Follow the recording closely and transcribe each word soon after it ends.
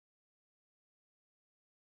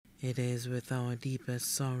It is with our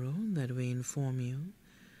deepest sorrow that we inform you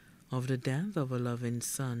of the death of a loving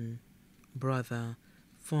son, brother,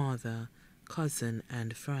 father, cousin,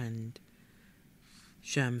 and friend,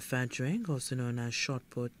 Shem Frederick, also known as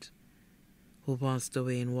Shotput, who passed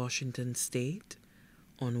away in Washington State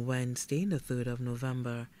on Wednesday, the 3rd of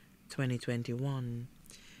November, 2021.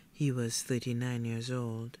 He was 39 years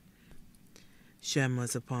old. Shem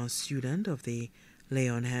was a past student of the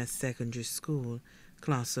Leon Hess Secondary School,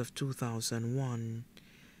 class of 2001.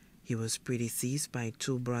 He was predeceased by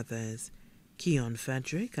two brothers, Keon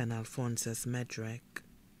Frederick and Alphonsus Medrick.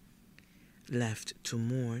 Left to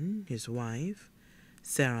mourn his wife,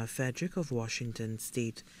 Sarah Frederick of Washington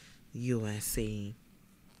State, USA.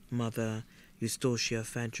 Mother Eustocia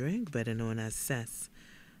Frederick, better known as Seth,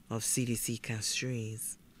 of CDC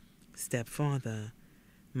Castries. Stepfather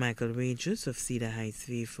Michael Regis of Cedar Heights,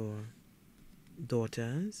 V4.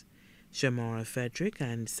 Daughters Shamora Frederick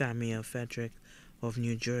and Samia Frederick of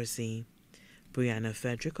New Jersey. Brianna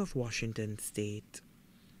Frederick of Washington State.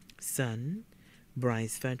 Son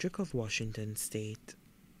Bryce Frederick of Washington State.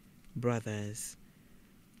 Brothers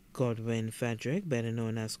Godwin Frederick, better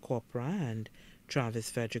known as Corpora, and Travis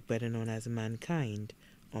Frederick, better known as Mankind,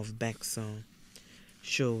 of Bexar.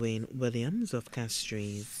 Sherwayne Williams of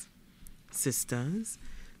Castries. Sisters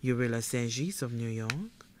Urilla Segis of New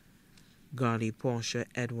York. Garly Portia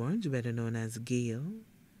Edwards, better known as Gail.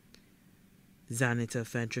 Zanita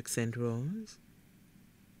Frederick St. Rose.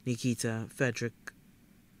 Nikita Frederick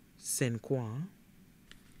St. Croix.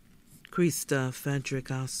 Krista Frederick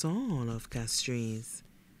Arson of Castries.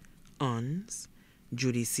 Aunts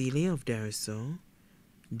Judy Seeley of Deriso.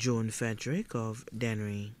 Joan Frederick of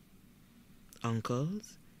Dennery.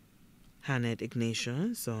 Uncles Hannett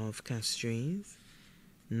Ignatius of Castries.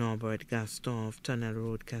 Norbert Gaston of Tunnel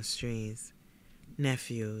Road, Castries.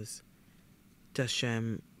 Nephews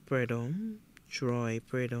Tashem Predom, Troy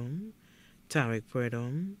Predom, Tarek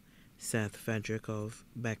Predom, Seth Frederick of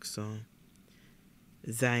Bexar.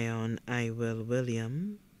 Zion Iwill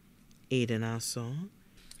William, Aidan Assor,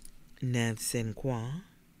 Nev Sinqua,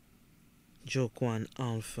 Joquan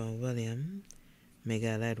Alpha William,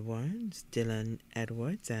 Miguel Edwards, Dylan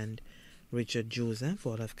Edwards, and Richard Joseph,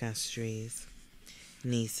 all of Castries.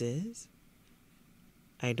 Nieces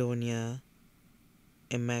Idonia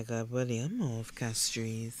Emega William of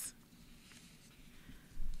Castries.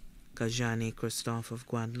 Kajani Christophe of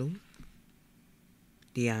Guadeloupe.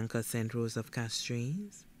 Dianca St. Rose of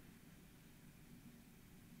Castries.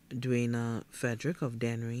 Dwayna Frederick of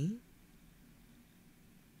Dennery.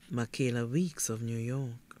 Michaela Weeks of New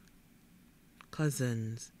York.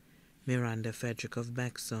 Cousins Miranda Frederick of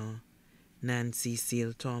Bexar. Nancy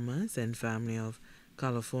Seal Thomas and family of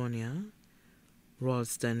California.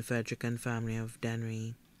 Ralston Frederick and family of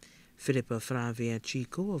Dennery. Philippa Flavia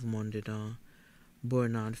Chico of Mondador.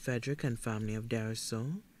 Bernard Frederick and family of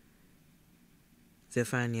Deriso.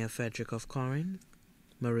 Zephania Frederick of Corinth.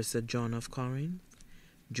 Marissa John of Corinth.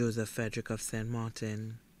 Joseph Frederick of St.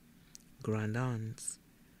 Martin. Grand-aunts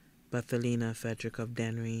Bethelina Frederick of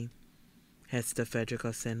Dennery. Hester Frederick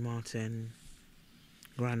of St. Martin.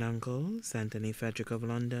 Granduncles Anthony Frederick of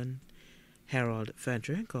London. Harold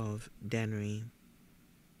Frederick of Dennery.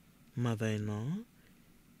 Mother-in-law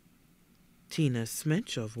Tina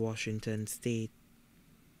Smith of Washington State.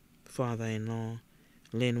 Father-in-law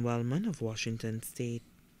Lynn Wellman of Washington State.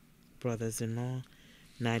 Brothers-in-law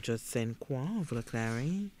Nigel St. Croix of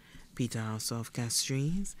Leclerc. Peter House of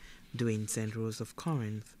Castries. Dwayne St. Rose of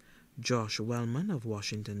Corinth. Josh Wellman of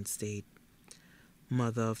Washington State.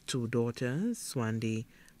 Mother of two daughters, Swandy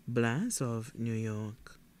Blas of New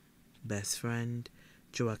York. Best friend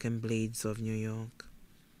Joachim Blades of New York.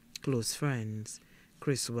 Close friends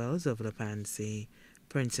Chris Wells of Lepanse,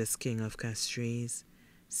 Princess King of Castries,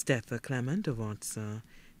 Stetha Clement of Otsa,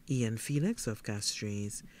 Ian Felix of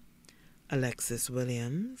Castries, Alexis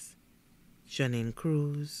Williams, Janine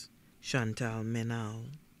Cruz, Chantal Menal.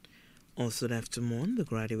 Also left to mourn the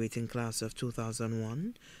graduating class of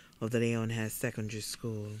 2001 of the Leon Hess Secondary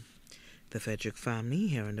School, the Frederick family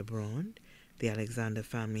here and abroad, the Alexander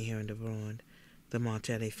family here and abroad, the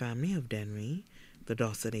Martelli family of Dennery, the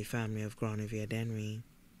Dossery family of Grandrivier Dennery.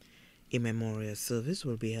 A memorial service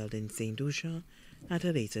will be held in St. Lucia at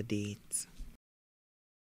a later date.